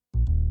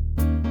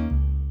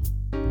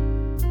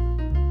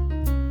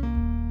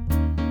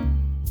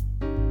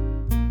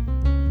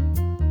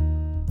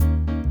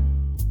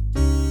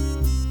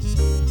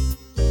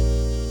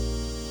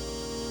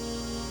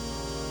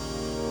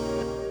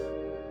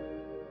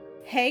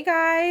Hey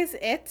guys,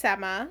 it's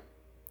Emma,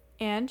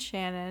 And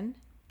Shannon.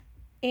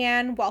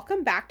 and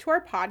welcome back to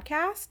our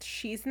podcast.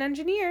 She's an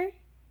engineer.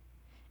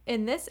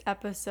 In this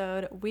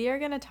episode, we are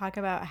going to talk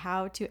about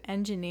how to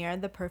engineer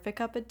the perfect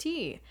cup of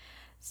tea.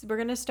 So, we're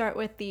going to start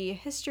with the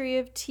history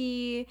of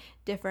tea,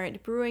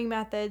 different brewing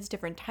methods,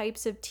 different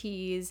types of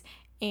teas,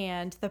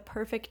 and the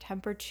perfect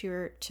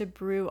temperature to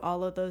brew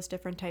all of those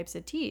different types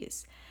of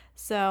teas.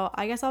 So,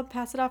 I guess I'll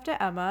pass it off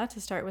to Emma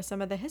to start with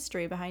some of the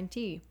history behind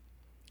tea.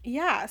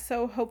 Yeah,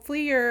 so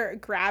hopefully you're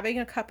grabbing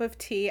a cup of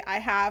tea. I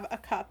have a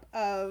cup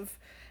of,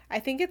 I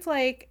think it's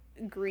like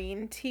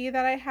green tea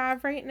that I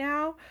have right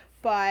now,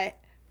 but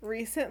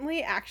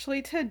recently,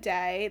 actually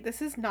today,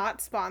 this is not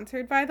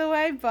sponsored by the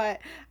way, but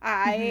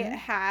I Mm-hmm.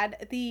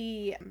 had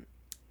the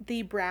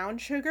brown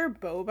sugar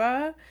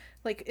boba.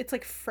 Like it's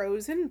like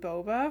frozen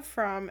boba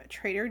from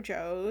Trader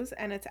Joe's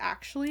and it's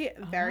actually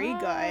very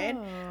good.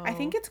 I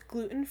think Oh. it's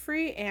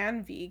gluten-free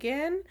and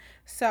vegan.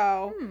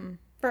 So, Hmm.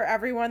 for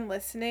everyone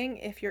listening,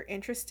 if you're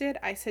interested,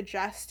 I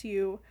suggest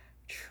you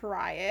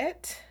try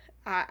it.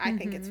 I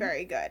think it's Mm-hmm.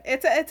 very good.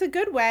 It's a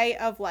good way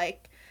of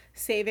like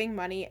saving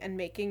money and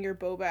making your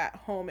boba at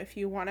home if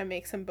you want to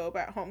make some boba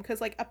at home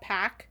because like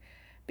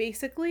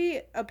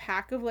basically a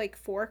pack of like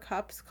 4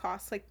 cups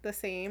costs like the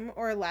same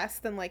or less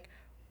than like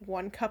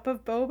 1 cup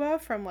of boba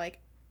from like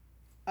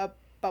a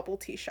bubble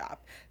tea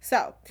shop.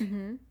 So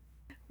Mm-hmm.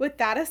 with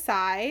that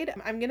aside,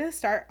 I'm gonna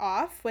start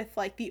off with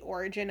like the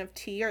origin of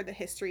tea or the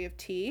history of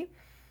tea.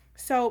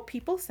 So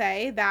people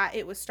say that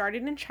it was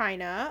started in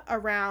China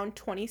around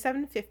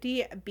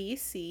 2750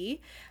 BC.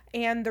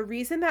 And the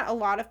reason that a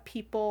lot of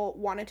people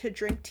wanted to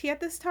drink tea at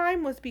this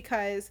time was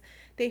because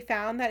they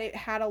found that it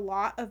had a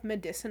lot of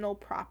medicinal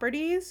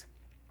properties.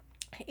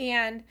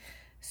 And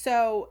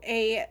so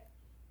a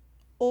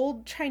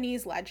old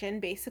Chinese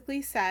legend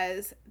basically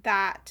says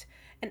that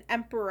an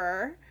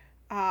emperor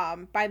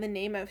by the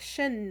name of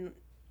Shen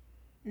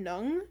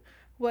Nung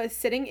was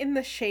sitting in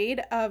the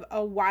shade of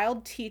a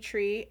wild tea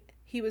tree.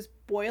 He was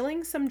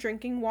boiling some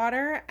drinking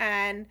water,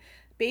 and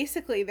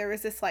basically, there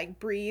was this like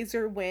breeze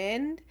or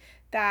wind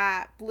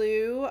that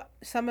blew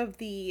some of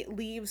the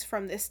leaves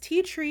from this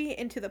tea tree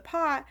into the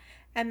pot.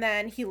 And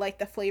then he liked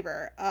the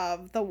flavor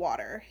of the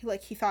water.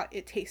 He thought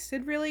it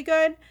tasted really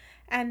good.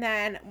 And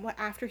then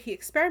after he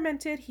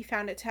experimented, he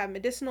found it to have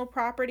medicinal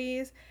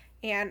properties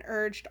and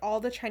urged all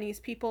the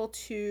Chinese people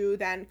to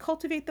then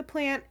cultivate the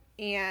plant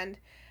and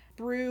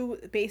brew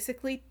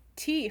basically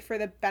tea for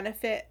the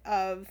benefit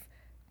of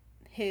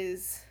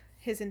his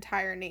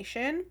entire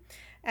nation.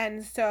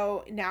 And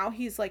so now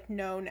he's like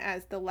known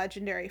as the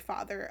legendary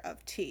father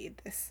of tea,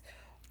 this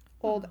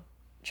old Oh.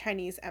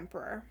 Chinese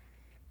emperor.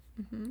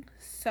 Mm-hmm.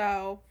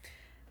 So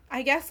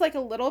I guess like a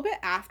little bit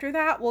after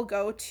that we'll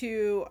go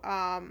to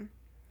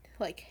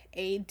like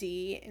AD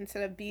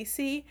instead of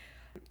BC.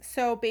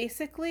 So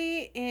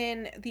basically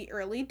in the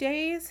early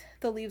days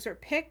the leaves were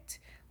picked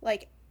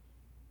like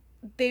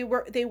they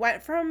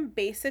went from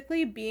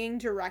basically being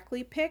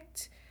directly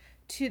picked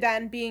to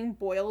then being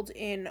boiled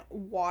in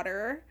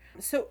water.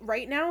 So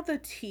right now the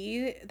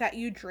tea that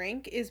you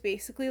drink is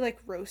basically like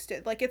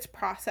roasted, like it's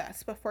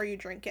processed before you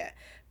drink it.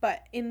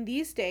 But in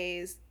these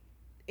days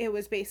it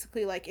was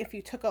basically like if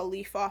you took a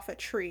leaf off a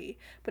tree,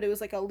 but it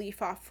was like a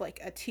leaf off like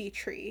a tea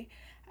tree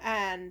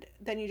and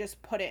then you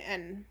just put it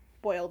and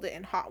boiled it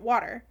in hot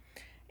water.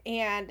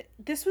 And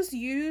this was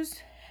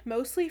used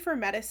mostly for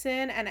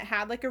medicine and it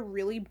had like a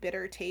really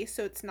bitter taste,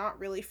 so it's not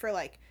really for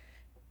like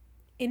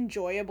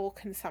enjoyable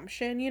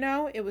consumption, you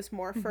know? It was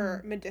more Mm-hmm.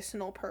 for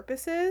medicinal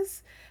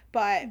purposes,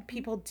 but Mm-hmm.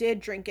 people did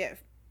drink it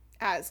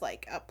as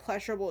like a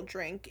pleasurable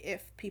drink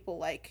if people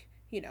like,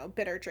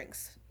 bitter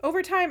drinks.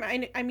 Over time,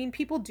 I mean,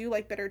 people do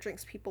like bitter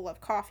drinks. People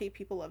love coffee,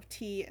 people love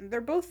tea, and they're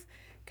both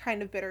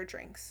kind of bitter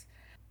drinks.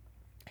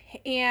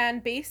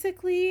 And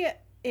basically,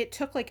 it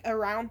took like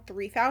around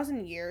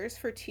 3,000 years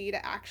for tea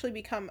to actually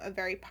become a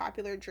very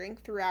popular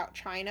drink throughout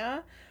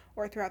China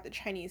or throughout the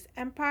Chinese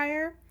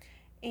Empire.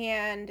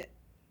 And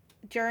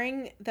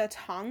during the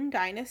Tang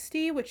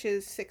Dynasty, which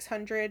is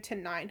 600 to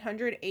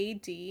 900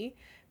 AD,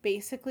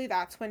 basically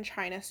that's when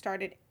China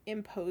started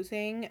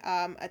imposing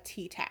a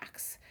tea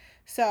tax.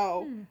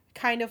 So, Hmm.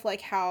 kind of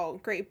like how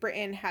Great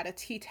Britain had a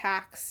tea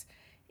tax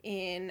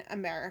in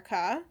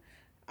America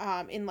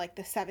in like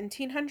the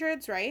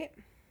 1700s, right?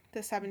 The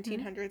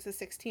Mm-hmm. 1700s, the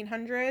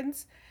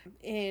 1600s.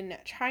 In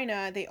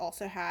China, they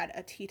also had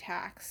a tea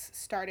tax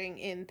starting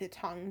in the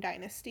Tang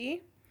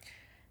Dynasty.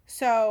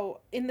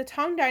 So, in the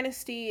Tang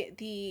Dynasty,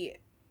 the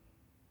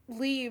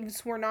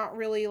leaves were not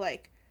really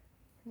like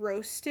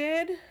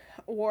roasted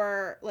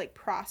or like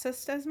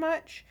processed as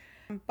much.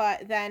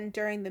 But then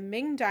during the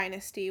Ming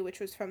Dynasty, which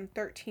was from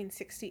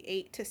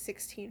 1368 to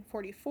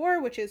 1644,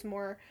 which is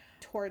more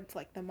towards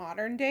like the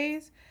modern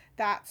days,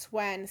 that's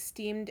when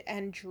steamed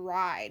and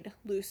dried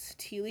loose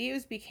tea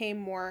leaves became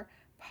more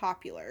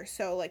popular.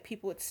 So, like,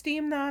 people would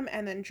steam them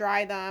and then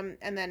dry them,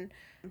 and then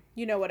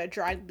you know what a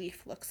dried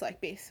leaf looks like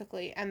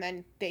basically, and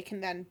then they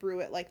can then brew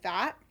it like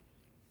that.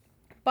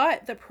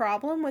 But the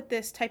problem with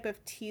this type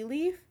of tea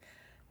leaf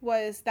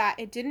was that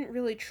it didn't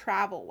really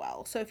travel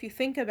well. So if you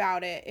think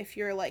about it, if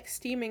you're like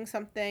steaming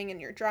something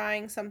and you're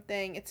drying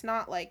something, it's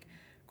not like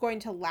going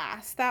to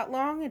last that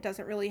long. It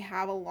doesn't really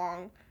have a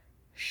long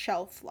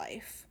shelf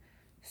life.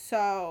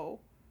 So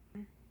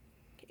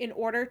in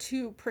order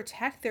to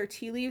protect their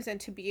tea leaves and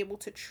to be able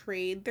to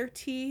trade their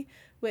tea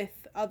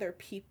with other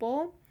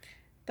people,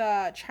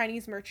 the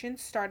Chinese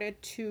merchants started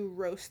to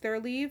roast their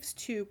leaves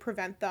to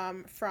prevent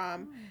them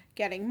from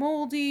getting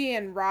moldy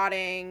and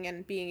rotting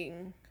and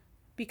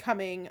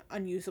becoming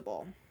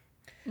unusable.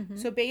 Mm-hmm.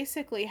 So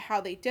basically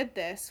how they did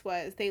this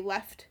was they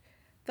left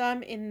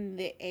them in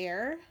the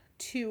air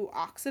to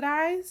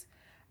oxidize,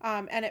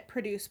 and it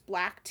produced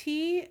black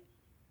tea.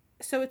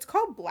 So it's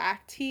called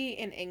black tea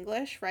in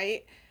English,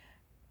 right?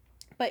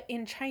 But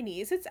in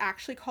Chinese, it's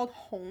actually called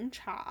Hong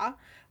Cha,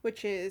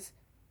 which is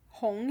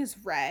Hong is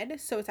red,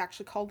 so it's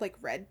actually called like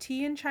red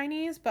tea in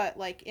Chinese. But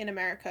like in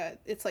America,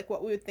 it's like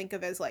what we would think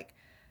of as like,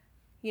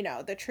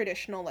 the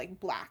traditional like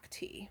black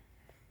tea.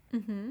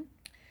 Mm-hmm.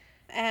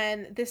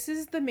 And this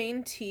is the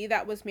main tea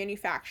that was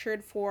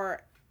manufactured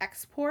for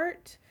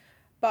export.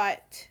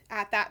 But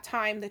at that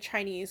time, the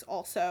Chinese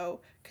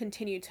also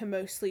continued to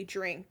mostly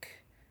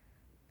drink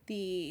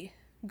the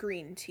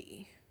green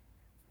tea,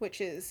 which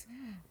is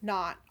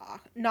not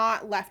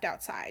left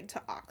outside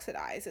to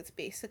oxidize. It's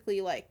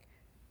basically like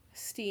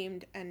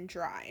steamed and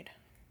dried.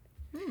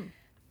 Hmm.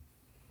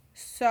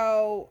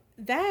 So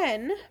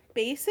then,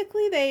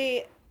 basically,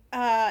 they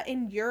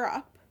in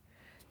Europe,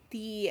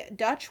 the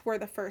Dutch were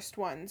the first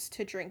ones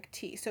to drink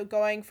tea. So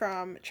going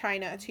from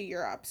China to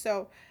Europe.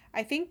 So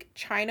I think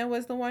China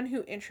was the one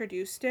who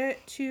introduced it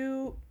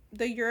to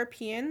the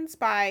Europeans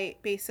by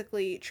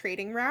basically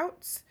trading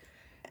routes.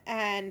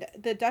 And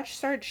the Dutch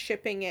started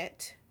shipping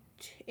it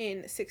in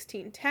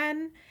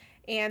 1610,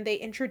 and they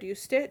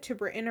introduced it to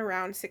Britain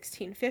around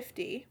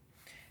 1650,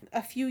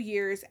 a few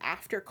years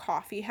after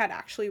coffee had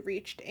actually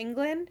reached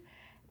England,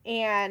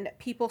 and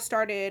people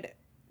started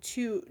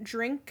to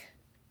drink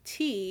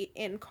tea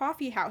in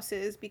coffee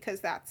houses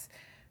because that's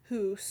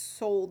who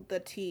sold the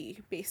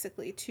tea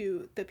basically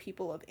to the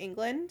people of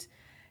England.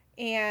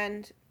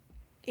 And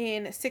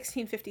in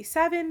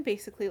 1657,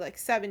 basically like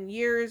 7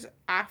 years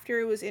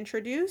after it was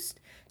introduced,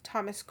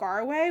 Thomas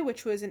Garway,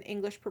 which was an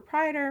English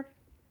proprietor,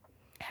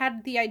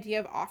 had the idea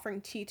of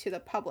offering tea to the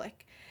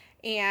public.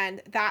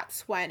 And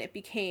that's when it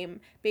became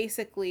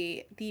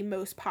basically the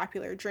most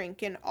popular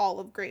drink in all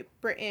of Great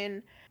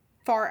Britain,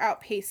 far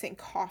outpacing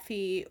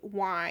coffee,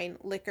 wine,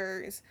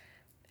 liquors,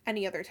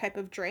 any other type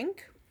of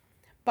drink.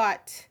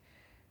 But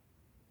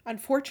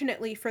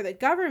unfortunately for the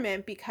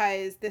government,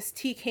 because this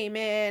tea came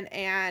in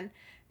and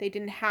they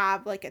didn't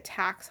have like a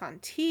tax on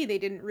tea,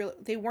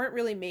 they weren't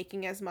really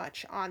making as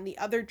much on the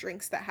other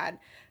drinks that had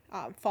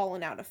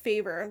fallen out of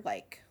favor,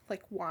 like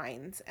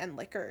wines and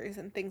liquors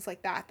and things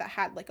like that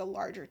had like a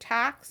larger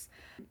tax.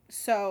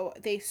 So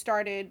they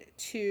started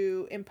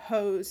to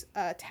impose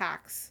a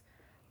tax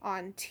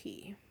on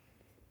tea.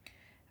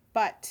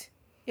 But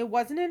it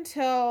wasn't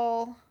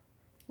until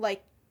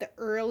like the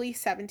early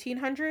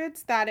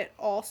 1700s that it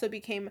also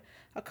became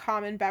a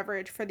common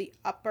beverage for the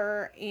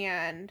upper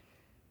and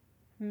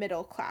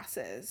middle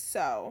classes.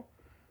 So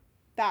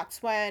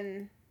that's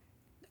when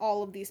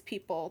all of these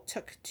people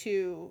took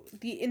to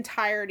the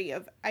entirety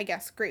of, I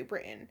guess, Great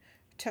Britain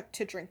took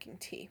to drinking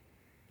tea.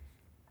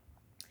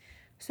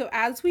 So,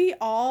 as we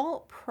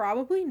all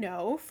probably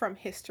know from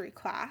history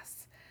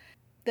class,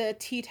 the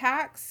tea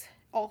tax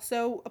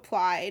also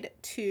applied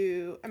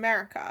to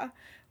America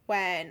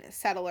when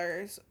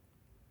settlers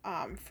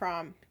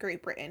from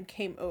Great Britain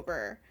came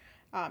over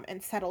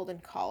and settled in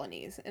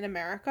colonies in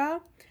America.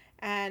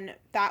 And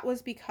that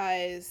was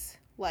because,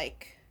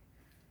 like,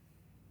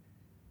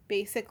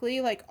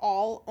 basically, like,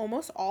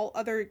 almost all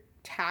other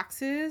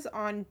taxes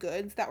on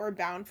goods that were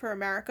bound for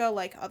America,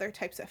 like other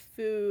types of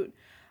food,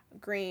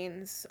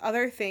 grains,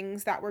 other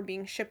things that were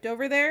being shipped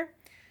over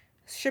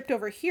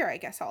here, I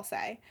guess I'll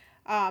say.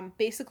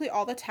 Basically,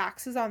 all the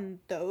taxes on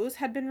those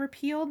had been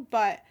repealed,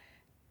 but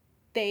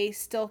they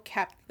still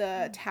kept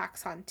the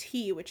tax on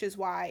tea, which is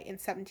why in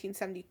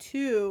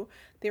 1772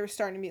 they were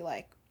starting to be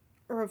like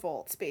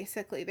revolts,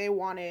 basically. They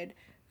wanted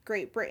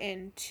Great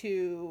Britain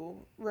to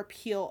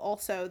repeal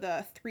also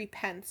the 3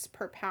 pence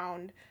per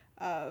pound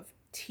of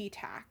tea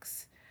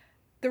tax.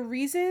 The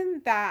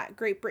reason that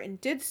Great Britain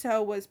did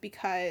so was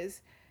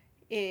because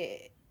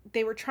they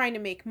were trying to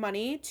make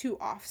money to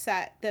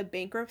offset the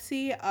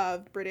bankruptcy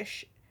of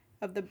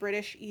the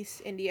British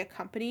East India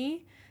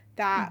Company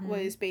that Mm-hmm.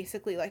 was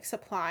basically like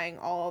supplying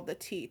all of the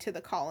tea to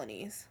the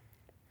colonies.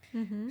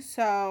 Mm-hmm.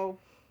 So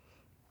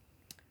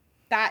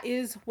that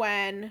is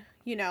when,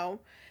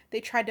 they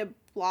tried to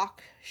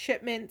block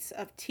shipments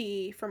of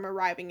tea from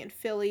arriving in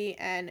Philly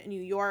and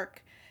New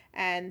York.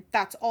 And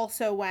that's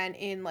also when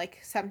in like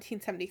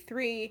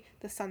 1773,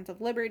 the Sons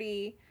of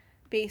Liberty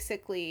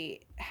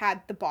basically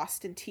had the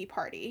Boston Tea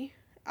Party,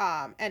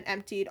 and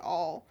emptied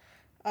all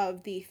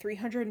of the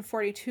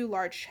 342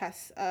 large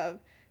chests of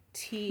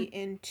tea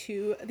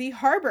into the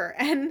harbor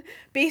and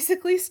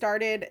basically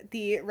started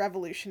the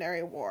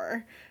Revolutionary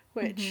War,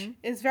 which Mm-hmm.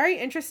 is very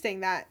interesting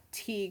that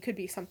tea could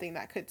be something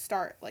that could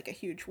start like a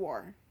huge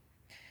war.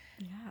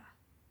 Yeah.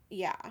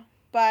 Yeah.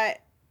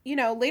 But,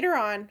 later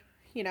on,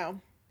 you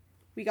know,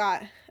 we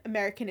got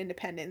American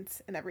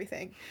independence and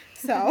everything.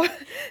 So,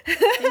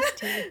 Thanks,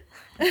 tea.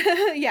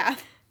 yeah,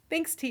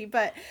 thanks, tea.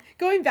 But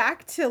going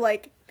back to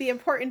like the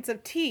importance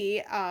of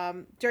tea,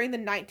 during the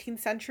 19th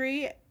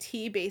century,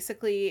 tea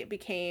basically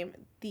became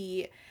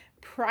the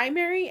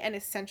primary and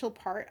essential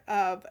part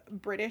of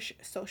British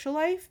social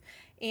life,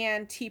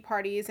 and tea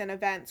parties and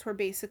events were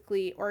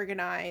basically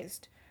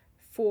organized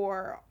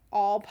for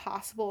all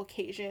possible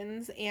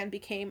occasions and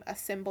became a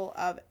symbol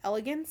of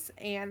elegance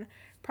and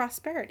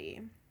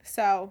prosperity.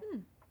 So, Hmm.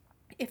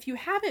 if you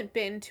haven't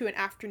been to an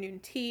afternoon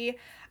tea,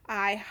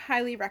 I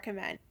highly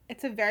recommend.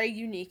 It's a very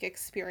unique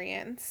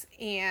experience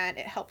and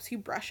it helps you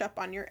brush up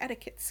on your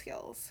etiquette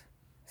skills.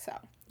 So,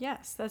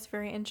 Yes, that's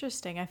very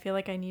interesting. I feel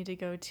like I need to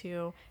go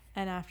to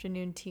an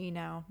afternoon tea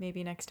now,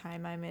 maybe next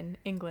time I'm in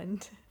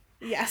England.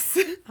 yes.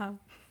 Um,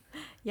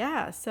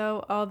 yeah,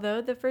 so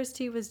although the first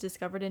tea was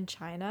discovered in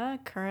China,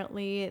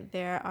 currently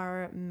there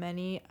are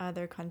many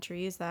other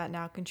countries that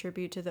now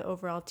contribute to the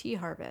overall tea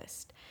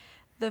harvest.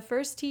 The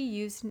first tea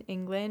used in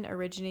England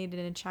originated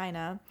in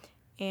China,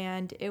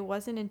 and it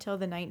wasn't until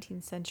the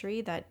 19th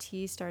century that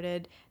tea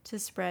started to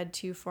spread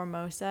to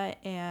Formosa,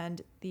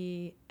 and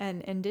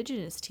an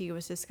indigenous tea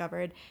was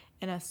discovered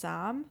in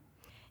Assam.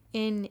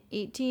 In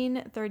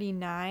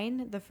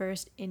 1839, the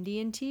first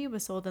Indian tea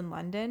was sold in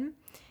London,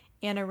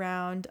 and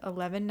around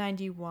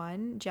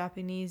 1191,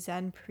 Japanese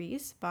Zen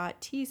priests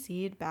bought tea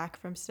seed back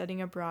from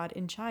studying abroad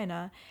in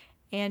China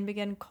and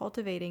began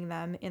cultivating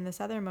them in the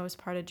southernmost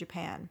part of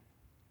Japan.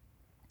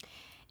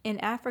 In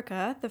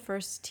Africa, the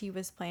first tea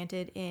was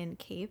planted in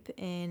Cape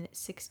in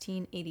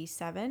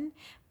 1687,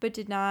 but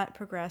did not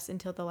progress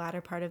until the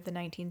latter part of the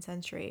 19th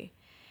century.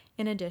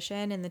 In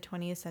addition, in the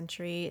 20th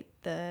century,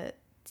 the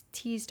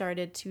tea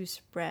started to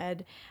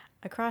spread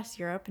across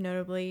Europe,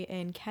 notably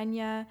in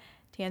Kenya,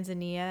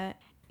 Tanzania,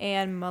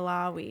 and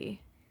Malawi.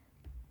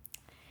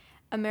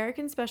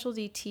 American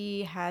specialty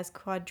tea has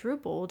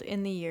quadrupled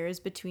in the years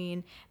between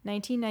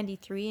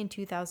 1993 and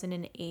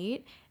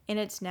 2008, and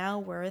it's now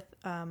worth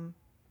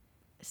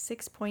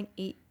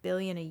 6.8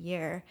 billion a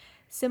year.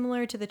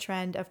 Similar to the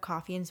trend of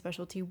coffee and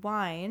specialty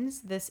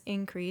wines, this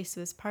increase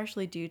was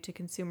partially due to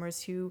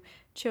consumers who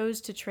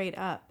chose to trade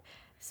up.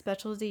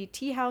 Specialty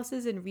tea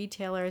houses and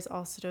retailers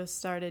also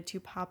started to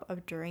pop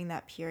up during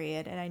that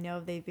period, and I know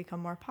they've become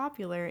more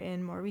popular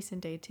in more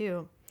recent day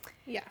too.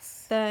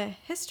 Yes. The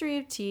history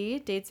of tea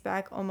dates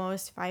back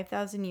almost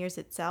 5,000 years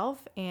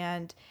itself,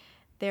 and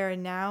there are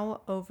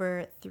now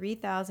over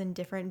 3,000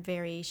 different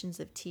variations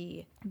of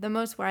tea. The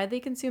most widely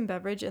consumed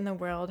beverage in the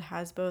world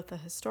has both a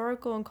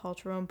historical and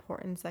cultural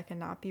importance that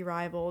cannot be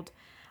rivaled.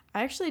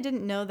 I actually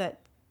didn't know that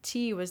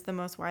tea was the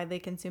most widely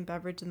consumed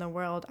beverage in the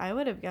world. I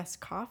would have guessed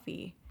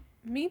coffee.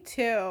 Me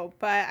too.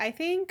 But I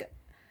think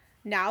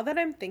now that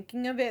I'm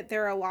thinking of it,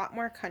 there are a lot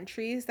more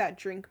countries that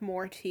drink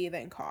more tea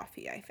than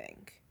coffee, I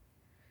think.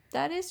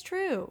 That is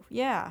true.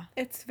 Yeah.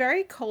 It's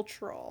very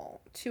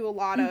cultural to a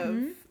lot of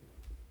Mm-hmm.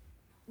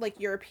 like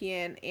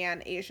European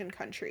and Asian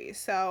countries.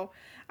 So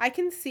I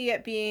can see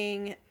it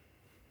being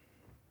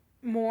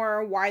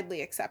more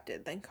widely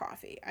accepted than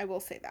coffee. I will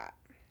say that.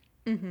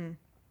 Mm-hmm.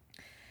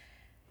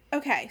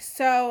 Okay,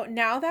 so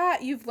now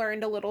that you've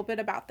learned a little bit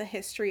about the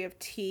history of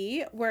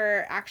tea,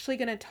 we're actually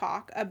going to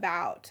talk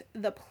about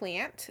the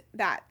plant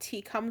that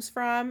tea comes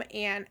from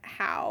and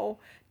how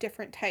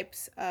different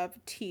types of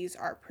teas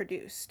are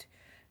produced.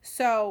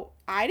 So,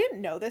 I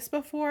didn't know this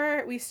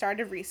before we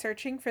started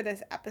researching for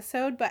this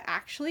episode, but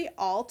actually,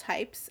 all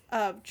types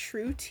of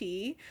true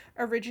tea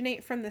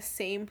originate from the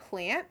same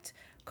plant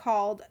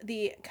called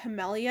the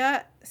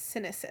Camellia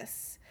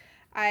sinensis.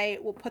 I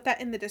will put that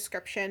in the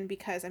description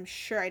because I'm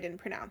sure I didn't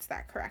pronounce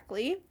that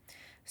correctly.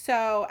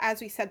 So,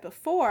 as we said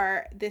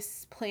before,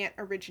 this plant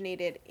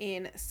originated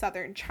in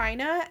southern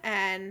China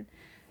and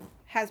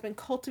has been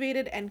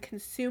cultivated and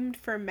consumed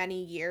for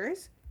many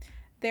years.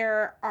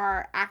 There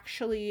are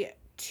actually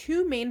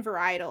two main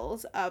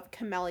varietals of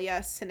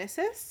Camellia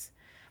sinensis.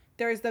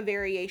 There's the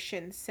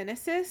variation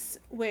sinensis,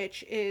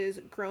 which is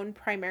grown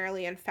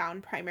primarily and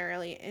found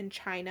primarily in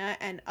China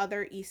and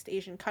other East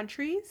Asian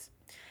countries,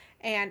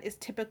 and is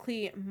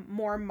typically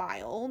more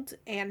mild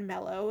and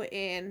mellow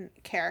in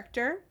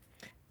character.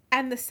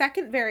 And the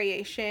second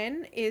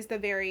variation is the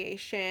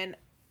variation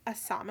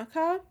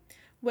Assamica,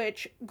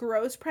 which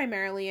grows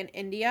primarily in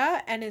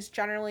India and is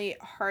generally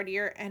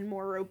hardier and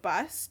more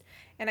robust.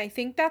 And I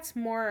think that's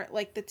more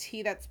like the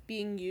tea that's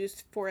being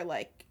used for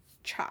like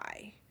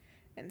chai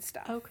and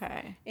stuff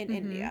Okay. in Mm-hmm.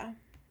 India.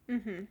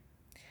 Mm-hmm.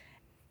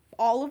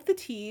 All of the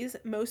teas,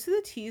 most of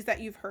the teas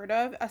that you've heard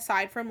of,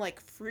 aside from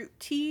like fruit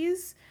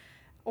teas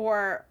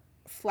or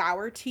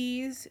flower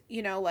teas,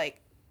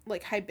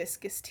 like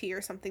hibiscus tea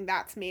or something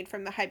that's made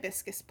from the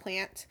hibiscus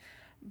plant,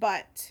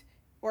 but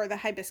or the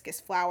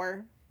hibiscus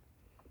flower.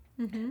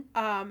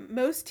 Mm-hmm.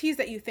 Most teas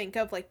that you think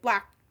of, like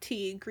black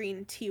tea,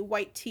 green tea,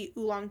 white tea,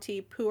 oolong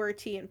tea, pu'er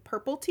tea, and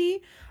purple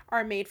tea,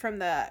 are made from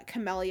the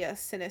Camellia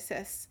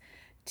sinensis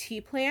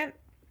tea plant.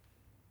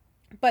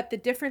 But the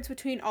difference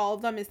between all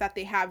of them is that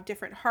they have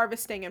different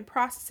harvesting and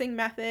processing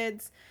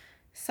methods.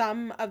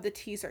 Some of the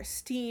teas are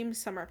steamed,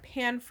 some are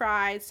pan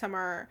fried, some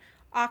are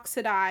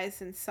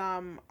oxidized, and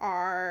some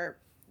are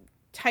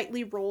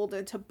tightly rolled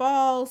into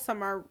balls,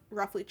 some are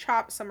roughly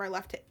chopped, some are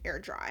left to air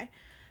dry.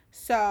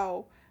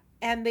 So,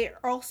 and they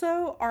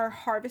also are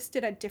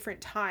harvested at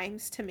different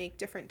times to make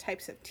different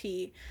types of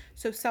tea.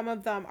 So some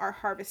of them are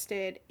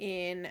harvested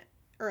in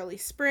early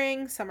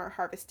spring, some are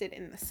harvested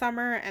in the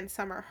summer, and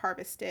some are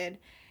harvested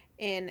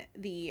in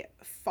the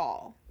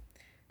fall.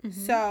 Mm-hmm.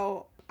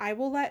 So I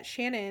will let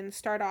Shannon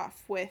start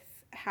off with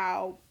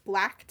how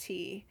black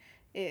tea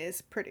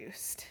is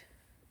produced.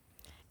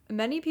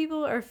 Many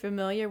people are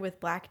familiar with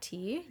black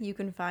tea. You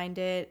can find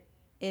it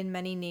in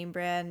many name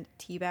brand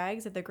tea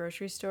bags at the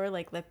grocery store,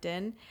 like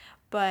Lipton.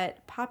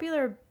 But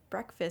popular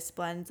breakfast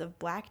blends of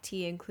black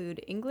tea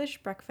include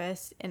English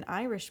breakfast and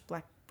Irish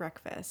black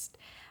breakfast.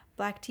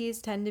 Black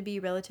teas tend to be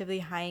relatively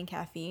high in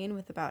caffeine,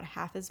 with about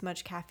half as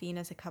much caffeine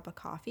as a cup of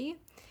coffee.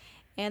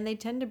 And they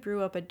tend to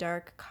brew up a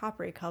dark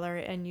coppery color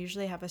and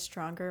usually have a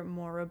stronger,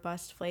 more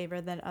robust flavor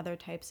than other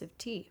types of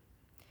tea.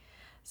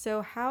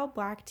 So, how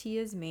black tea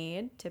is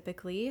made,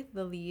 typically,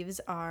 the leaves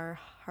are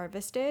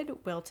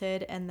harvested,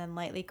 wilted, and then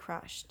lightly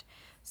crushed.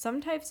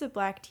 Some types of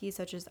black tea,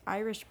 such as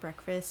Irish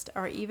breakfast,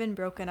 are even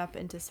broken up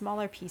into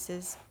smaller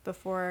pieces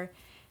before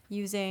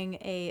using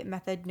a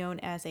method known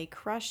as a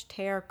crush,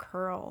 tear,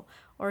 curl,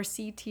 or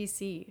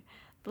CTC.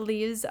 The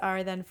leaves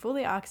are then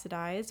fully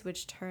oxidized,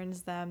 which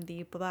turns them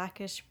the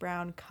blackish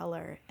brown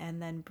color, and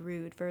then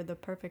brewed for the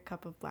perfect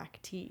cup of black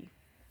tea.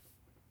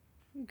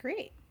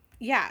 Great.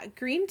 Yeah,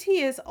 green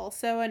tea is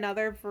also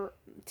another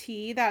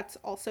tea that's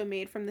also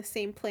made from the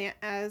same plant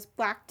as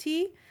black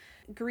tea.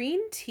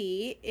 Green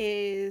tea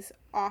is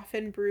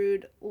often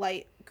brewed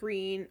light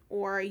green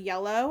or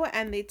yellow,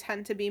 and they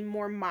tend to be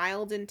more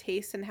mild in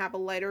taste and have a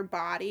lighter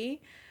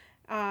body.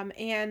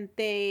 And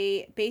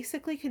they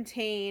basically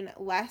contain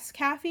less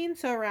caffeine,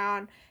 so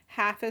around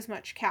half as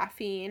much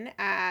caffeine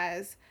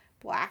as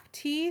black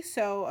tea,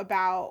 so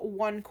about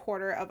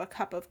 1/4 of a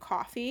cup of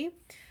coffee.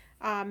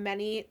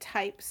 Many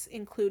types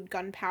include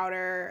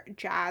gunpowder,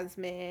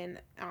 jasmine,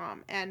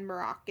 and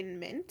Moroccan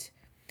mint.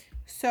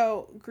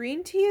 So,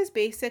 green tea is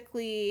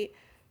basically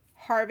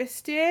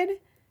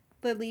harvested.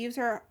 The leaves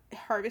are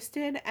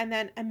harvested and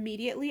then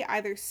immediately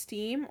either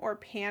steam or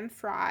pan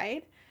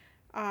fried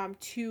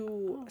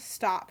to Oh.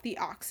 stop the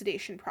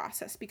oxidation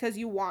process because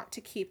you want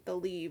to keep the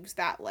leaves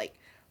that like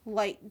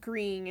light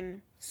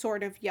green,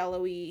 sort of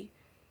yellowy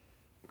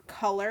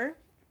color.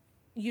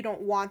 You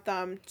don't want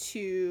them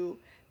to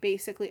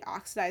basically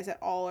oxidize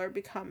at all or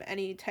become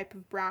any type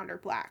of brown or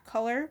black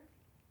color.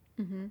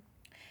 Mm-hmm.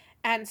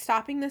 And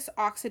stopping this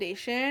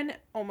oxidation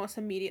almost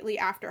immediately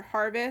after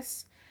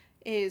harvest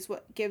is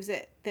what gives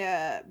it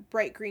the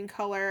bright green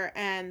color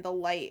and the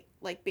light,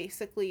 like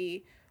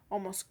basically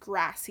almost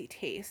grassy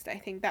taste. I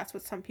think that's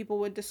what some people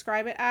would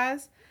describe it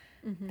as.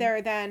 Mm-hmm.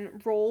 They're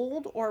then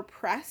rolled or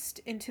pressed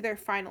into their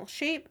final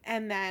shape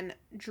and then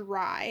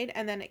dried,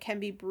 and then it can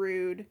be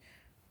brewed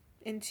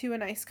into a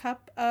nice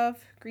cup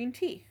of green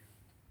tea.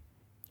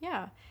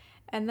 Yeah.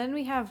 And then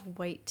we have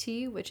white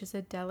tea, which is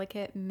a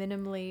delicate,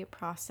 minimally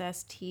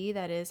processed tea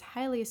that is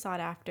highly sought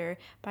after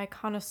by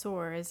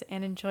connoisseurs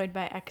and enjoyed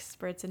by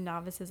experts and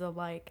novices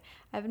alike.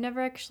 I've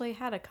never actually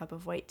had a cup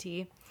of white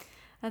tea.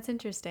 That's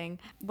interesting.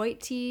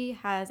 White tea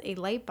has a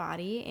light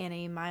body and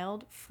a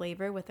mild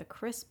flavor with a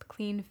crisp,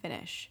 clean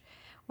finish.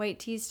 White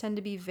teas tend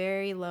to be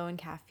very low in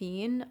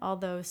caffeine,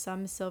 although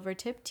some silver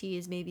tip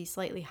teas may be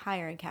slightly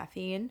higher in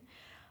caffeine.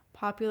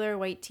 Popular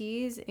white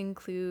teas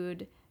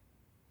include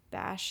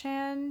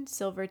Bashan,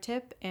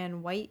 Silvertip,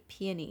 and White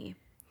Peony.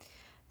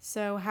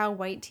 So, how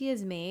white tea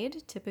is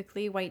made?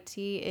 Typically, white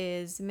tea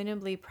is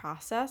minimally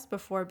processed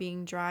before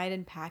being dried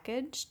and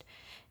packaged.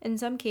 In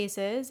some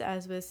cases,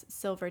 as with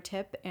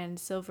Silvertip and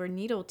Silver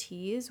Needle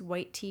teas,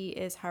 white tea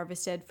is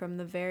harvested from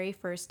the very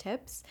first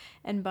tips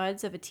and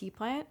buds of a tea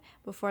plant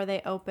before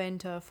they open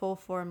to full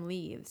form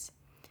leaves.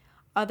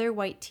 Other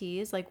white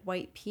teas, like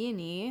white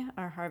peony,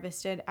 are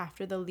harvested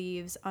after the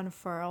leaves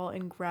unfurl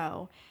and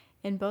grow.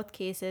 In both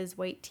cases,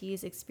 white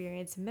teas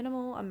experience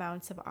minimal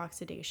amounts of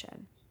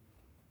oxidation.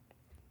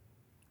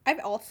 I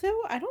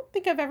don't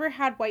think I've ever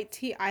had white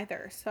tea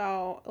either,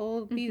 so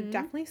it'll be Mm-hmm.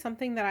 definitely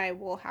something that I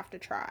will have to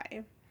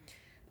try.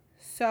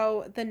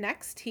 So, the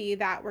next tea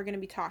that we're going to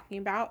be talking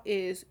about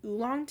is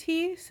oolong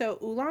tea. So,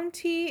 oolong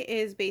tea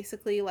is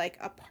basically like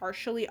a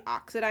partially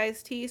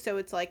oxidized tea. So,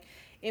 it's like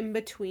in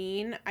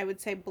between, I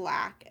would say,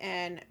 black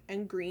and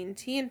green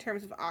tea in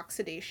terms of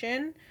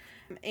oxidation.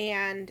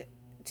 And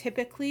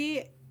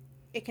typically,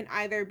 it can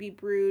either be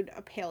brewed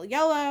a pale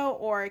yellow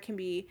or it can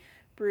be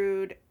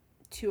brewed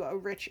to a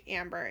rich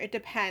amber. It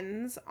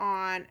depends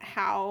on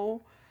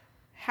how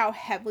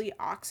heavily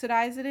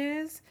oxidized it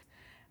is,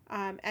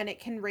 and it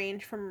can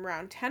range from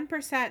around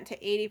 10% to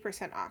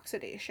 80%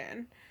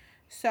 oxidation.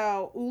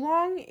 So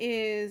oolong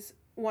is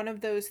one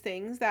of those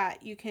things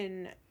that you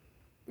can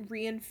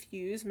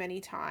reinfuse many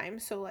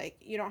times. So like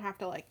you don't have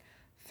to like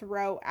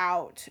throw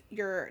out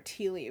your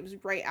tea leaves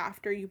right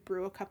after you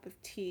brew a cup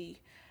of tea.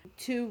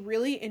 To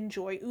really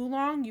enjoy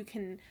oolong, you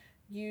can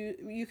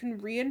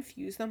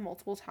reinfuse them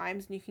multiple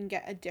times and you can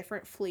get a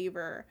different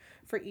flavor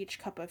for each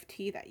cup of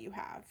tea that you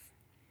have.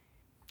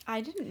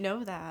 I didn't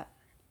know that.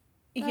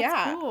 That's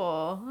Yeah,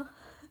 cool.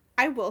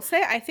 I will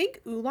say I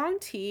think oolong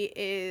tea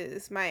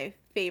is my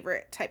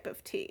favorite type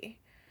of tea.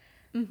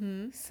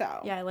 Mm-hmm.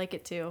 So, Yeah, I like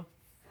it too.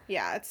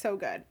 yeah, it's so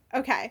good.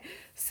 Okay.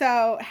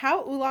 So,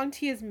 how oolong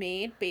tea is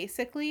made,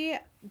 basically,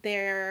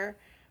 they're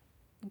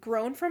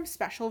grown from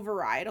special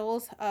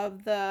varietals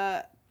of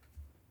the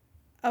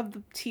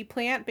tea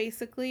plant,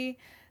 basically,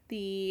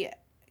 the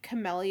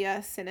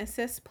Camellia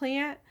sinensis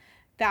plant,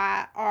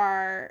 that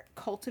are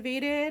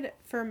cultivated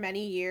for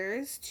many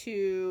years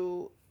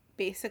to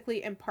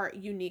basically impart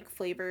unique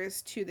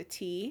flavors to the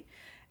tea.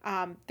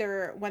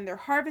 They're when they're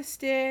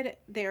harvested,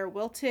 they're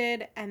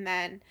wilted, and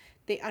then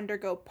they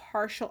undergo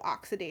partial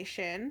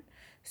oxidation.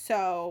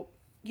 So,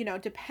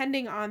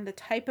 depending on the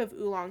type of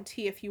oolong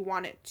tea, if you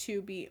want it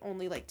to be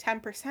only like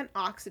 10%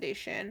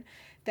 oxidation,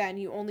 then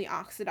you only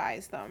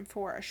oxidize them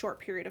for a short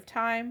period of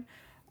time.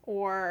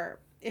 Or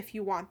if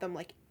you want them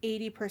like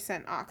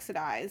 80%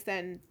 oxidized,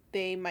 then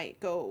they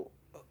might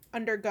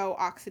undergo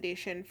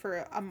oxidation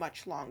for a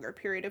much longer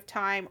period of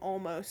time,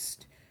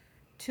 almost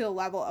to the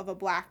level of a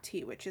black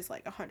tea, which is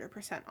like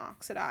 100%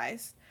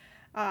 oxidized.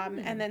 And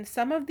Hmm. then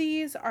some of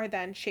these are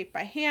then shaped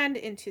by hand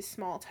into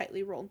small,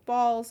 tightly rolled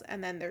balls,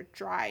 and then they're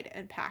dried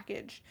and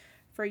packaged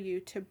for you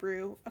to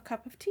brew a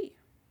cup of tea.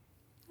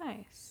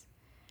 Nice.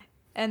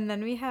 And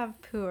then we have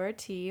pu'er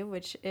tea,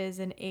 which is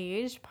an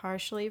aged,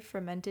 partially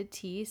fermented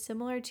tea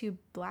similar to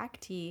black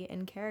tea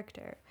in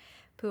character.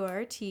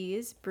 Pu'er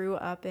teas brew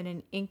up in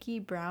an inky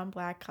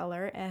brown-black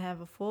color and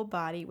have a full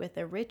body with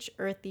a rich,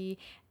 earthy,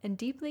 and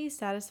deeply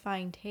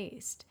satisfying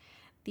taste.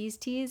 These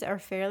teas are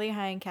fairly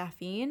high in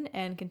caffeine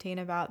and contain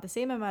about the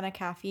same amount of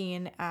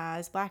caffeine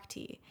as black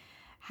tea,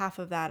 half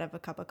of that of a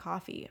cup of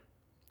coffee.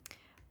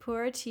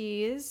 Pu'er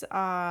teas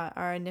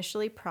are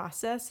initially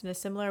processed in a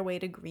similar way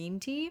to green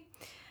tea.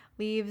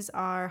 Leaves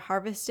are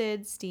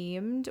harvested,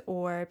 steamed,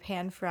 or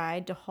pan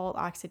fried to halt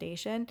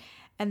oxidation,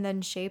 and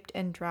then shaped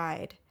and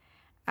dried.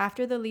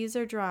 After the leaves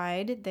are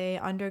dried, they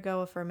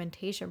undergo a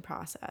fermentation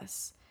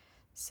process.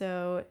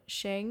 So,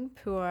 Sheng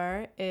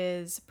Pu'er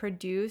is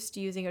produced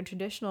using a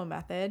traditional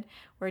method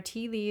where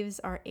tea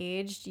leaves are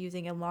aged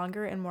using a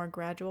longer and more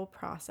gradual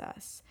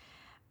process.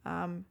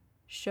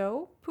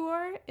 Shou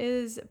Pu'er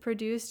is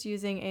produced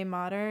using a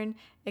modern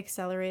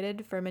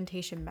accelerated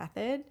fermentation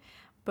method.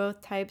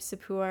 Both types of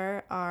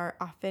pu'er are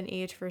often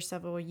aged for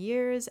several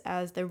years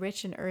as the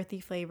rich and earthy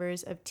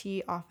flavors of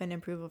tea often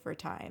improve over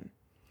time.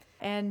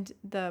 And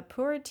the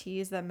pu'er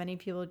teas that many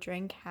people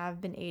drink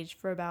have been aged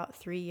for about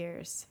 3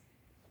 years.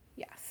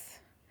 Yes.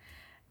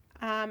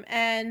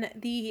 And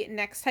the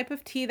next type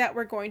of tea that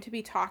we're going to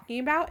be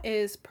talking about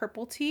is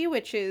purple tea,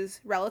 which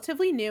is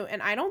relatively new,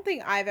 and I don't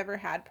think I've ever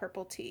had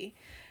purple tea.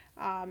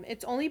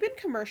 It's only been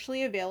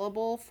commercially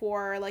available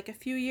for like a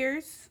few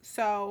years.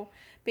 So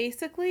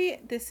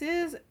basically, this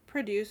is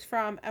produced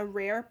from a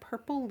rare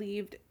purple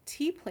leaved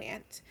tea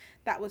plant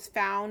that was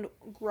found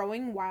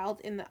growing wild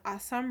in the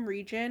Assam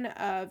region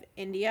of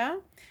India.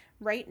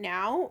 Right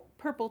now,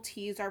 purple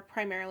teas are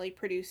primarily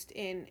produced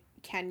in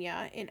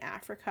Kenya in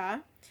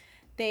Africa.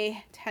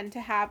 They tend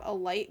to have a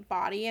light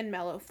body and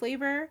mellow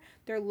flavor.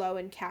 They're low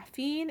in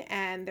caffeine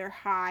and they're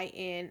high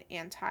in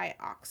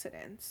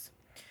antioxidants.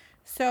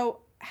 So,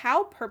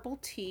 how purple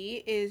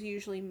tea is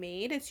usually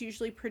made, it's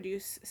usually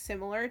produced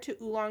similar to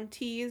oolong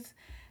teas.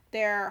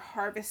 They're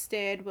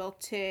harvested,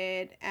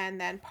 wilted, and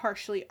then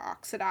partially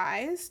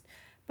oxidized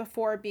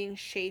before being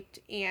shaped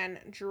and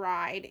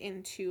dried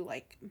into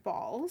like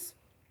balls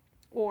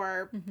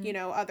or,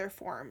 Mm-hmm. other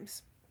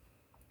forms.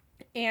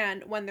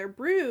 And when they're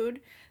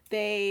brewed,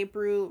 they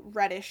brew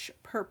reddish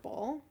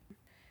purple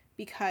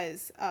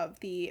because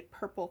of the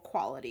purple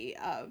quality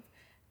of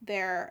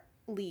their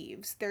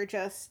leaves. They're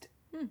just,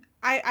 Hmm.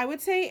 I would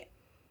say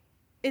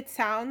it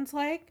sounds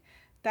like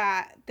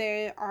that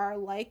they are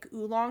like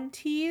oolong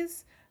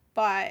teas,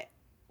 but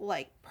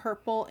like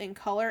purple in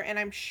color, and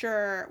I'm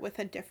sure with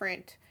a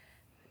different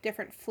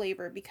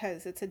flavor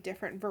because it's a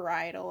different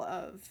varietal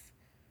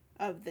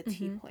of the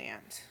tea Mm-hmm.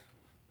 plant.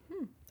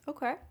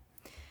 Okay.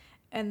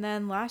 And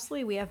then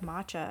lastly, we have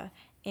matcha.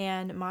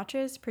 And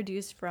matcha is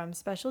produced from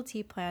special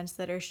tea plants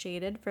that are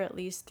shaded for at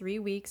least 3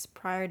 weeks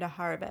prior to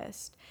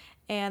harvest.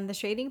 And the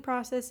shading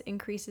process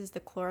increases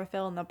the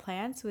chlorophyll in the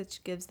plants,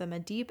 which gives them a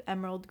deep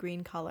emerald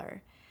green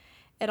color.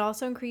 It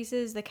also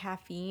increases the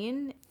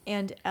caffeine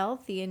and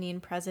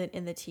L-theanine present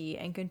in the tea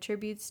and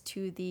contributes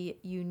to the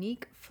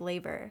unique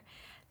flavor.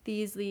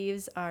 These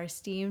leaves are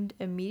steamed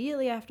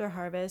immediately after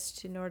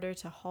harvest in order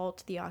to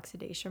halt the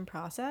oxidation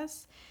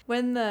process.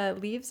 When the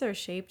leaves are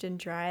shaped and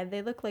dried,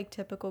 they look like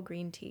typical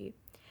green tea.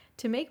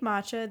 To make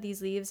matcha,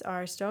 these leaves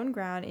are stone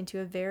ground into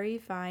a very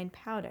fine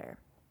powder.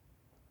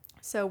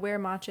 So, where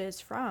matcha is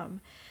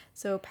from.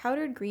 So,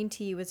 powdered green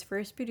tea was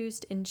first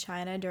produced in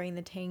China during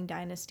the Tang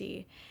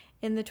Dynasty.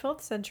 In the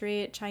 12th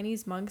century,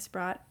 Chinese monks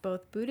brought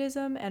both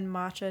Buddhism and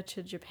matcha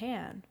to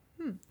Japan.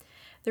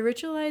 The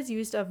ritualized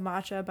use of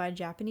matcha by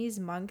Japanese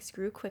monks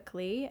grew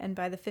quickly, and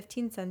by the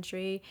 15th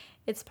century,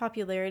 its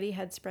popularity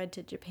had spread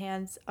to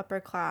Japan's upper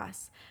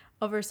class.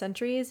 Over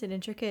centuries, an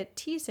intricate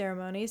tea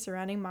ceremony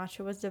surrounding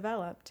matcha was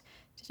developed.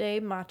 Today,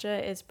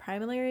 matcha is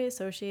primarily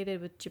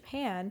associated with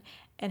Japan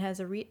and has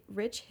a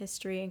rich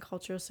history and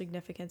cultural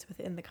significance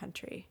within the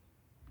country.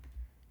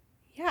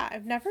 Yeah,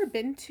 I've never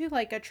been to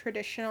like a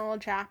traditional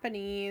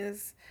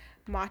Japanese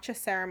matcha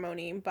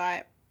ceremony,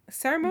 but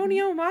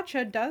ceremonial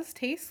matcha does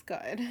taste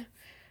good.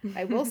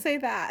 I will say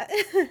that.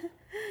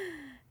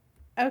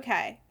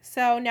 Okay,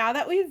 so now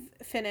that we've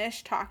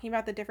finished talking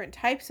about the different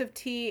types of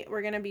tea,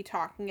 we're going to be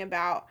talking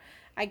about,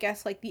 I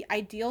guess, like the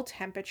ideal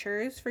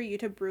temperatures for you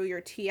to brew your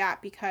tea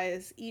at,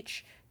 because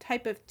each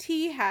type of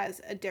tea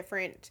has a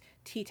different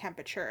tea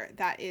temperature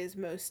that is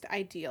most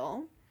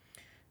ideal.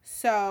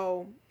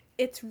 So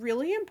it's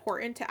really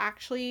important to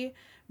actually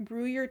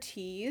brew your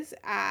teas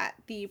at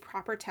the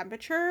proper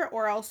temperature,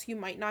 or else you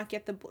might not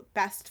get the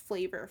best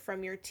flavor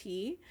from your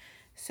tea.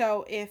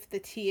 So if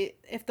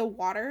the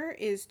water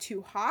is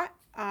too hot,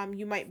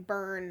 you might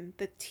burn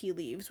the tea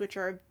leaves, which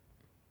are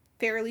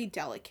fairly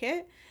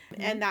delicate,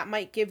 and that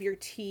might give your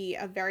tea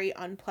a very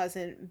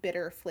unpleasant,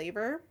 bitter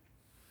flavor.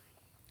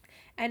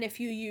 And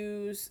if you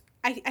use,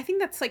 I think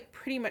that's like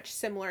pretty much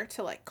similar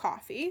to like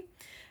coffee.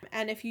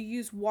 And if you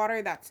use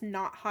water that's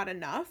not hot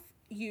enough,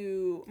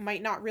 you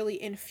might not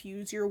really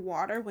infuse your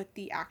water with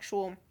the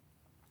actual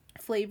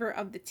flavor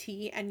of the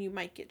tea, and you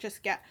might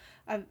just get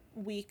a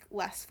weak,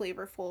 less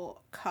flavorful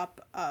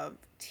cup of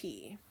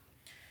tea.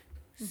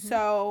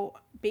 So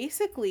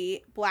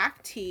basically,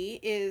 black tea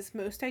is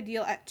most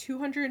ideal at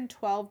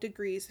 212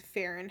 degrees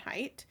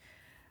Fahrenheit.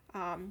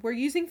 We're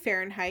using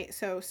Fahrenheit,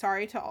 so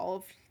sorry to all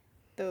of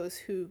those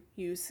who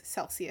use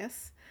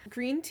Celsius.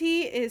 Green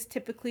tea is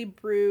typically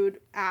brewed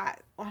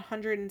at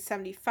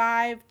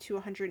 175 to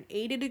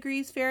 180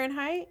 degrees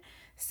Fahrenheit,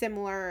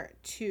 similar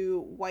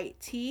to white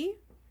tea.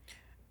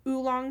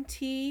 Oolong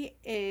tea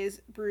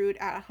is brewed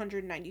at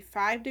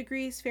 195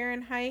 degrees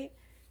Fahrenheit.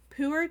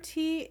 Pu'er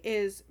tea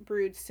is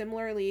brewed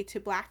similarly to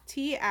black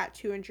tea at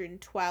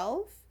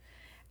 212,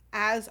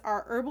 as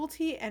are herbal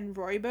tea and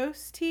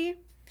rooibos tea.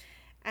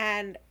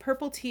 And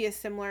purple tea is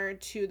similar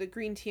to the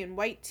green tea and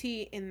white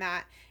tea in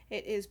that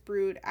it is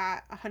brewed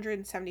at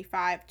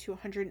 175 to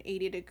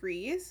 180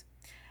 degrees.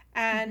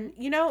 And,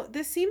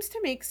 this seems to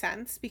make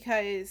sense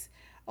because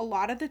a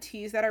lot of the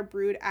teas that are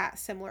brewed at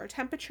similar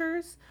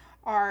temperatures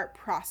are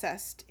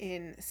processed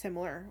in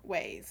similar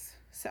ways.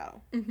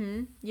 So,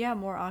 Yeah,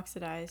 more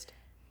oxidized.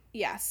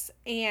 yes.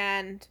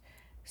 And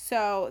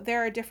so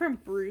there are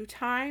different brew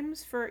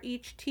times for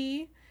each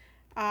tea.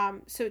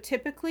 So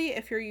typically,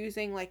 if you're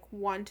using like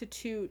 1 to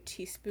 2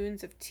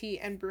 teaspoons of tea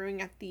and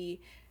brewing at the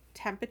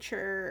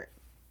temperature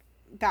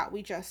that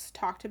we just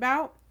talked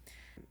about,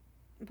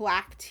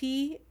 black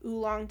tea,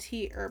 oolong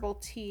tea, herbal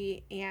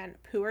tea, and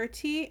pu'er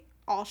tea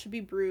all should be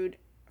brewed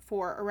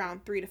for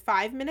around 3 to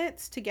 5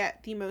 minutes to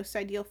get the most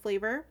ideal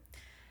flavor.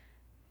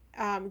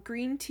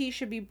 Green tea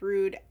should be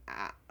brewed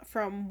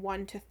from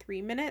 1 to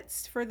 3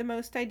 minutes for the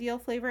most ideal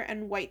flavor,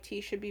 and white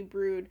tea should be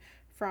brewed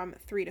from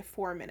 3 to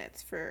 4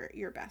 minutes for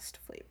your best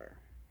flavor.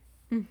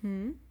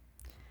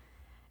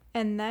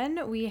 And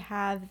then we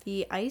have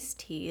the iced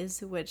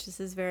teas, which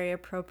this is very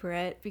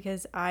appropriate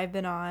because I've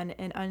been on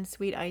an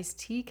unsweet iced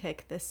tea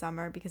kick this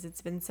summer because it's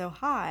been so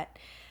hot.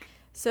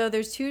 So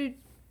there's two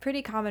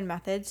pretty common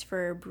methods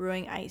for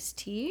brewing iced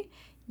tea.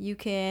 You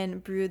can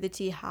brew the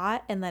tea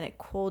hot and let it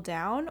cool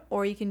down,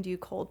 or you can do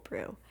cold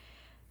brew.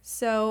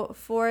 So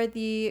for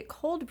the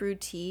cold brew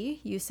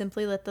tea, you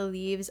simply let the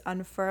leaves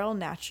unfurl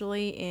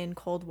naturally in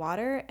cold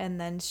water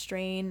and then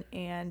strain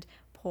and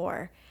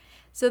pour.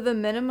 So the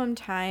minimum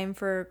time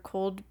for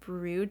cold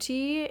brew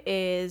tea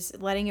is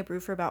letting it brew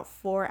for about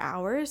 4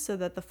 hours so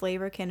that the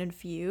flavor can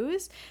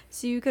infuse.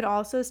 So you could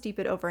also steep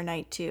it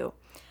overnight too.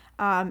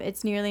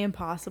 It's nearly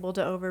impossible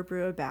to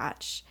overbrew a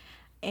batch.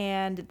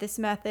 And this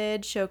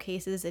method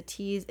showcases a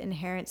tea's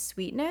inherent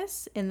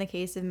sweetness in the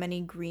case of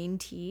many green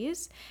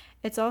teas.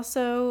 It's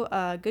also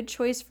a good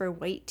choice for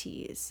white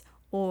teas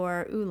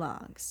or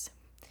oolongs.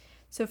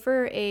 So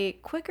for a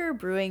quicker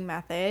brewing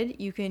method,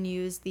 you can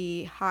use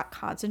the hot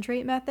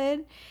concentrate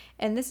method.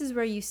 And this is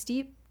where you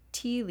steep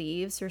tea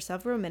leaves for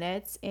several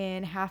minutes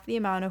in half the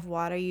amount of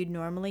water you'd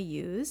normally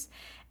use,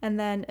 and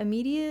then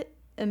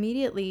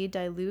immediately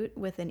dilute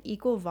with an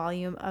equal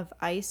volume of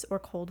ice or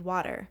cold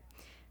water.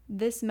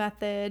 This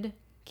method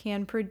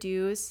can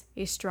produce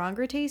a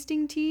stronger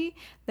tasting tea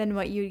than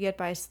what you'd get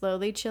by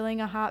slowly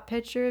chilling a hot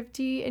pitcher of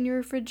tea in your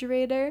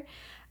refrigerator.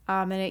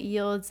 And it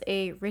yields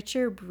a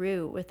richer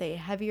brew with a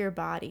heavier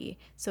body.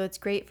 So it's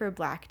great for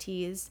black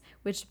teas,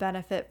 which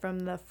benefit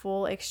from the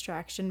full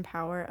extraction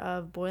power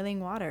of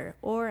boiling water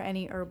or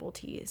any herbal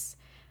teas.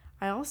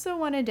 I also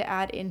wanted to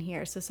add in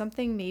here, so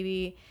something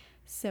maybe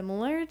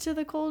similar to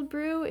the cold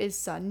brew is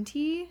sun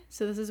tea.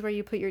 So this is where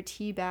you put your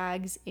tea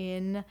bags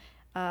in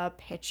a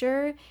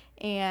pitcher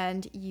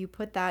and you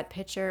put that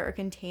pitcher or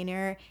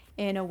container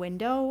in a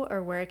window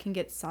or where it can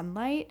get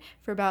sunlight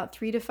for about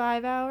 3 to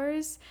 5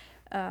 hours.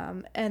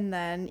 And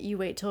then you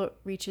wait till it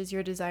reaches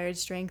your desired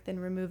strength and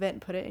remove it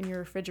and put it in your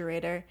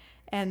refrigerator.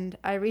 And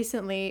I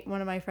recently,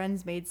 one of my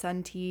friends made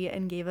sun tea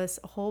and gave us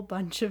a whole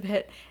bunch of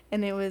it,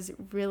 and it was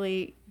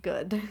really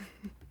good.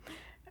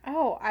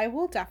 Oh, I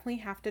will definitely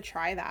have to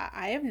try that.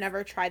 I have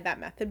never tried that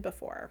method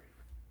before.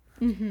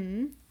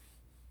 Mm-hmm.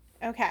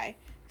 Okay,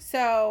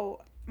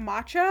 so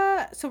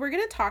matcha. So we're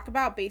going to talk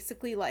about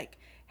basically like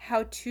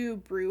how to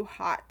brew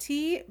hot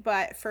tea,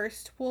 but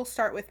first we'll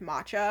start with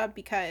matcha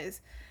because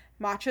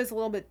matcha is a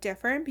little bit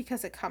different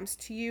because it comes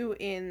to you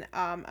in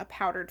a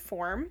powdered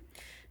form.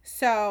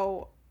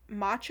 So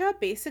matcha,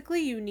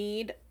 basically you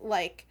need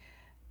like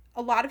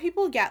a lot of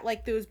people get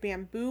like those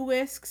bamboo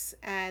whisks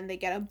and they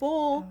get a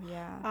bowl. Oh,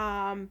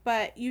 yeah.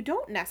 But you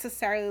don't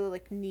necessarily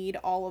like need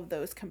all of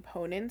those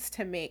components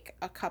to make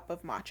a cup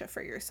of matcha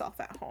for yourself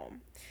at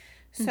home.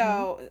 Mm-hmm.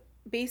 So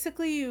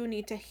basically you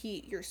need to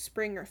heat your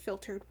spring or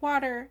filtered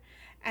water,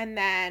 and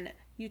then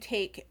you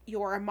take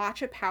your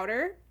matcha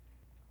powder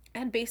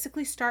and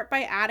basically start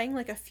by adding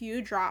like a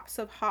few drops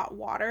of hot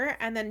water,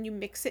 and then you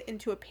mix it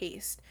into a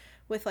paste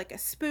with like a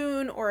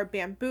spoon or a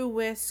bamboo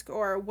whisk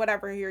or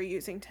whatever you're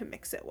using to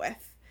mix it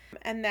with.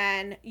 And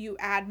then you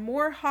add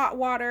more hot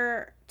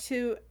water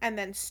to and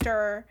then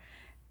stir,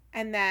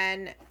 and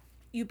then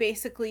you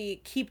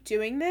basically keep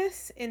doing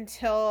this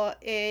until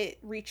it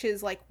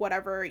reaches like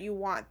whatever you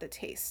want the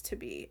taste to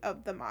be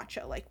of the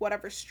matcha, like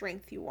whatever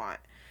strength you want.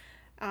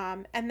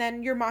 And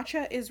then your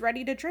matcha is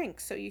ready to drink.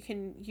 So you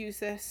can use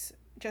this,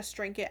 just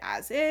drink it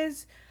as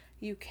is.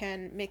 You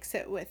can mix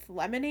it with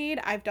lemonade.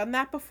 I've done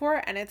that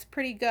before and it's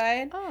pretty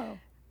good. Oh.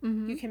 You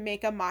Mm-hmm. can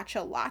make a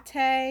matcha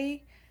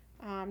latte.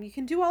 You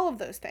can do all of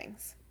those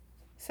things.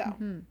 So,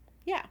 Mm-hmm.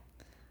 yeah.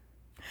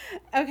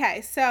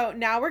 Okay, so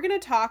now we're going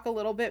to talk a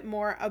little bit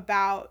more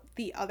about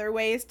the other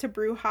ways to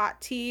brew hot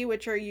tea,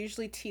 which are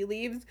usually tea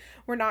leaves.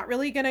 We're not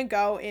really going to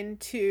go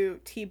into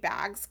tea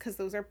bags because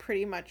those are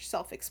pretty much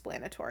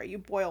self-explanatory. You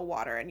boil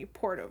water and you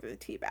pour it over the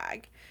tea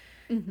bag.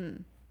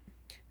 Mm-hmm.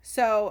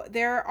 So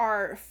there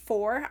are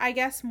four, I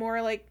guess,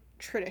 more like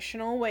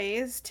traditional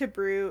ways to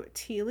brew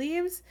tea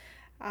leaves.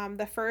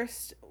 The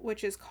first,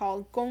 which is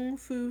called Gong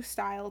Fu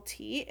style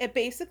tea, it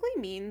basically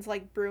means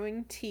like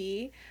brewing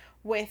tea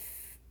with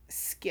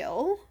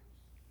skill,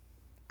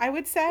 I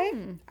would say.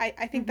 Mm.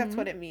 I think that's Mm-hmm.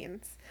 what it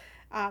means.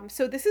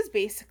 So this is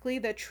basically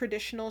the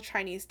traditional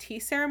Chinese tea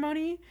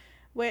ceremony,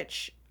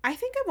 which I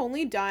think I've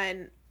only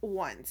done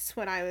once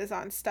when I was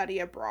on study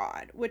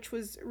abroad, which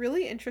was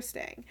really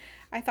interesting.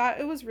 I thought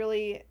it was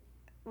really,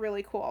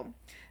 really cool.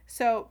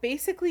 So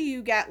basically,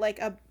 you get like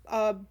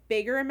a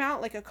bigger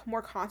amount, like a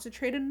more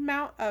concentrated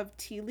amount of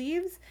tea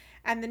leaves,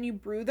 and then you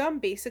brew them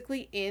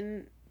basically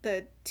in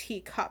the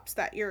tea cups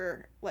that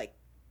you're like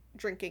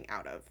drinking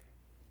out of.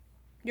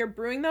 You're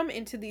brewing them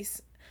into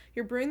these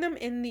you're brewing them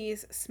in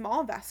these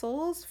small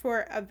vessels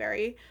for a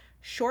very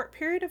short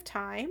period of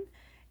time,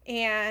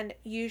 and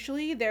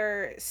usually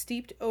they're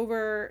steeped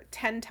over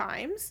 10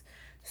 times.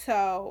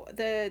 So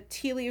the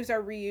tea leaves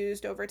are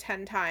reused over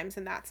 10 times,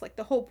 and that's like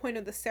the whole point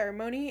of the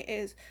ceremony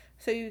is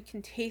so you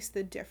can taste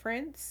the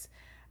difference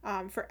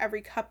for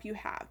every cup you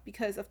have.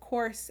 Because, of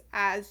course,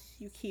 as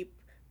you keep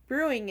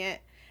brewing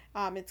it,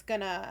 it's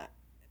gonna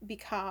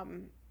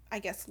become, I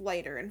guess,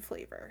 lighter in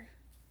flavor.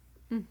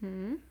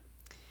 Mm-hmm.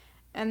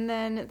 And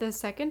then the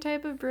second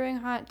type of brewing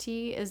hot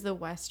tea is the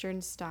Western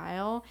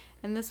style.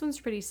 And this one's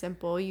pretty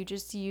simple. You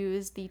just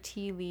use the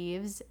tea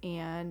leaves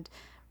and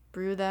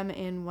brew them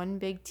in one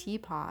big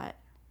teapot.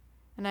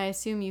 And I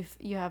assume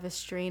you have a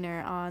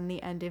strainer on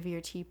the end of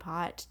your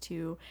teapot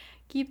to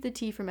keep the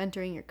tea from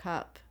entering your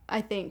cup.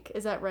 I think.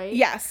 Is that right?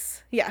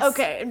 Yes, yes.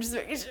 Okay, I'm just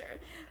making sure.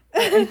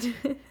 All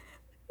right.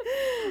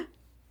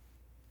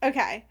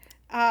 Okay.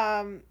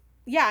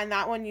 Yeah, and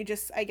that one you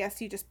just I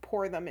guess you just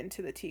pour them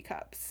into the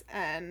teacups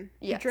and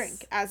you Yes.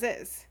 drink as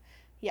is.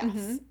 Mm-hmm.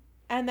 Yes.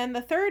 And then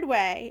the third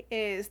way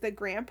is the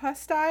grandpa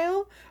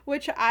style,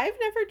 which I've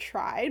never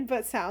tried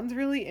but sounds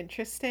really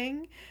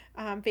interesting.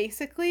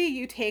 Basically,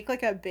 you take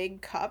like a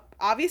big cup,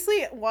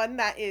 obviously one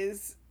that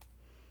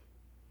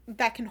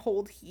can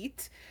hold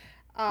heat.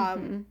 Um,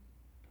 Mm-hmm.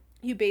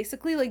 you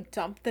basically like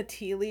dump the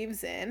tea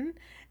leaves in.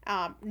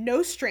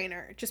 No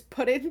strainer. Just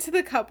put it into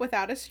the cup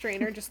without a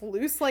strainer, just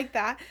loose like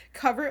that.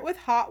 Cover it with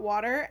hot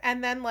water,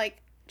 and then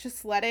like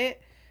just let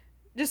it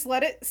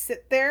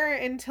sit there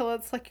until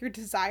it's like your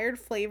desired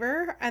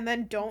flavor, and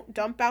then don't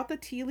dump out the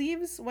tea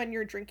leaves when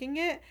you're drinking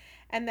it.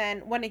 And then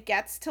when it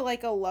gets to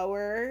like a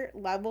lower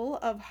level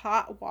of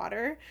hot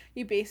water,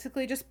 you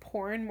basically just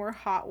pour in more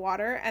hot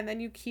water, and then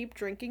you keep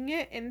drinking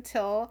it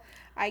until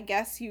I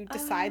guess you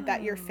decide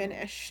that you're Oh.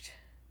 finished.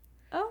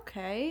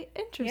 Okay.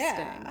 Yeah.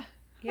 Interesting. Huh.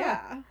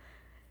 Yeah.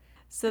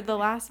 So the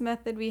last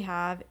method we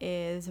have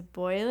is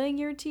boiling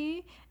your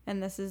tea,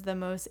 and this is the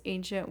most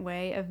ancient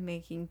way of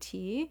making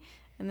tea.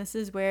 And this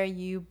is where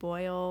you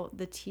boil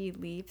the tea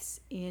leaves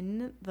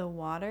in the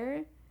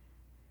water.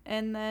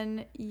 and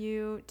then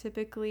you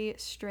typically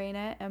strain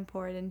it and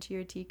pour it into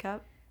your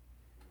teacup.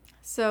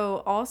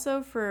 So,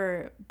 also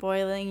for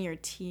boiling your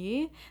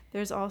tea,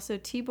 there's also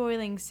tea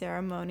boiling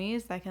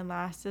ceremonies that can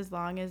last as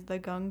long as the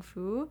Gung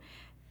Fu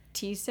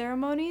tea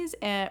ceremonies,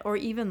 or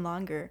even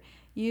longer.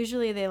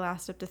 Usually they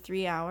last up to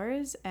 3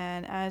 hours,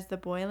 and as the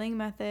boiling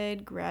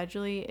method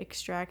gradually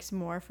extracts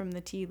more from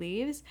the tea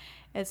leaves,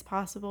 it's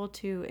possible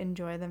to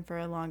enjoy them for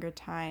a longer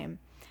time.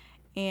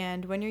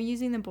 And when you're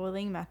using the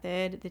boiling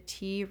method, the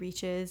tea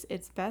reaches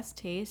its best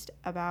taste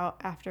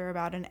after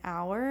about an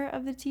hour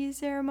of the tea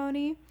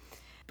ceremony.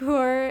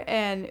 Pu'er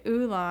and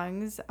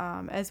oolongs,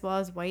 as well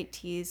as white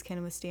teas,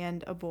 can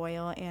withstand a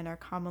boil and are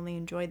commonly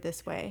enjoyed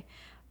this way.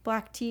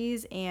 Black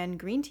teas and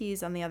green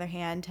teas, on the other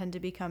hand, tend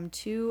to become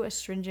too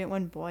astringent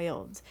when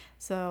boiled,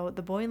 so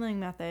the boiling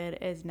method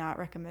is not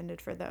recommended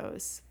for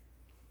those.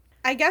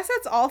 I guess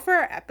that's all for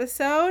our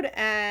episode,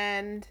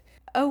 and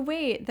Oh,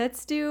 wait,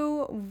 let's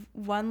do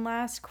one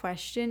last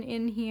question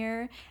in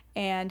here.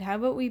 And how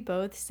about we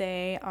both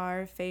say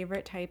our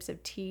favorite types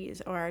of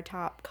teas, or our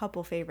top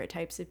couple favorite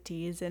types of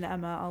teas? And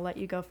Emma, I'll let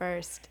you go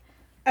first.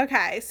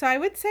 okay, so I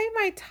would say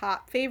my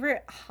top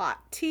favorite hot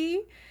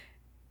tea,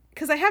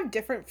 because I have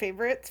different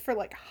favorites for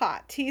like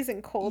hot teas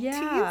and cold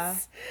Yeah.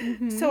 teas.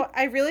 Mm-hmm. So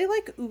I really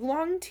like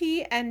oolong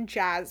tea and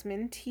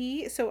jasmine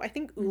tea. So I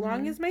think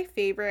oolong Mm-hmm. is my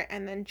favorite,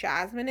 and then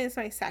jasmine is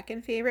my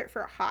second favorite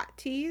for hot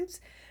teas.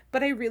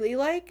 But I really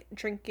like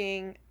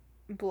drinking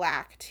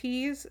black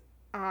teas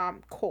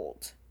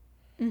cold.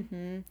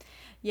 Mm-hmm.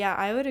 Yeah,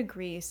 I would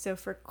agree. So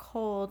for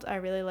cold, I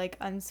really like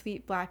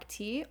unsweet black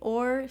tea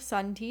or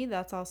sun tea.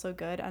 That's also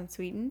good,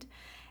 unsweetened.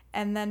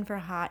 And then for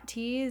hot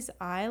teas,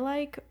 I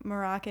like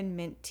Moroccan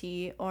mint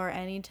tea or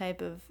any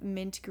type of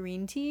mint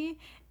green tea,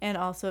 and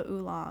also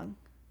oolong.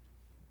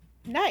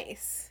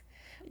 Nice.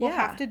 We'll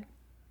have Yeah. to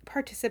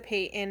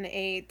participate in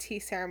a tea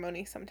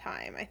ceremony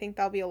sometime. I think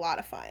that'll be a lot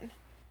of fun.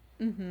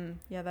 Mm-hmm.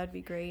 Yeah, that'd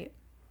be great.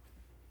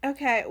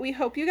 Okay, we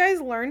hope you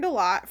guys learned a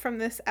lot from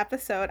this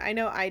episode. I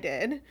know I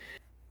did.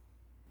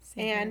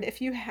 Same And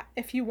here.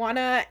 if you want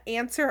to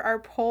answer our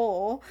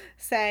poll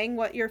saying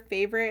what your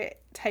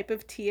favorite type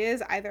of tea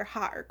is, either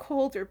hot or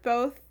cold or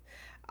both,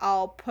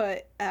 I'll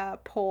put a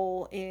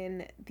poll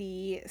in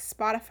the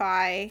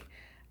Spotify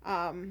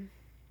um,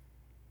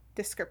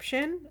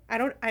 description.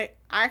 I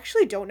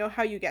actually don't know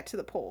how you get to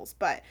the polls,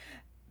 but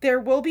there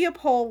will be a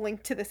poll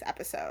linked to this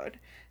episode.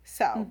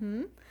 So,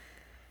 Mm-hmm.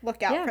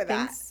 look out Yeah, for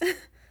that. thanks.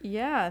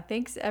 Yeah,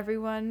 thanks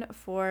everyone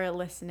for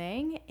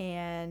listening,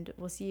 and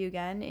we'll see you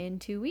again in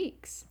 2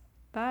 weeks.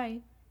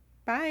 Bye.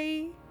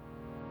 Bye.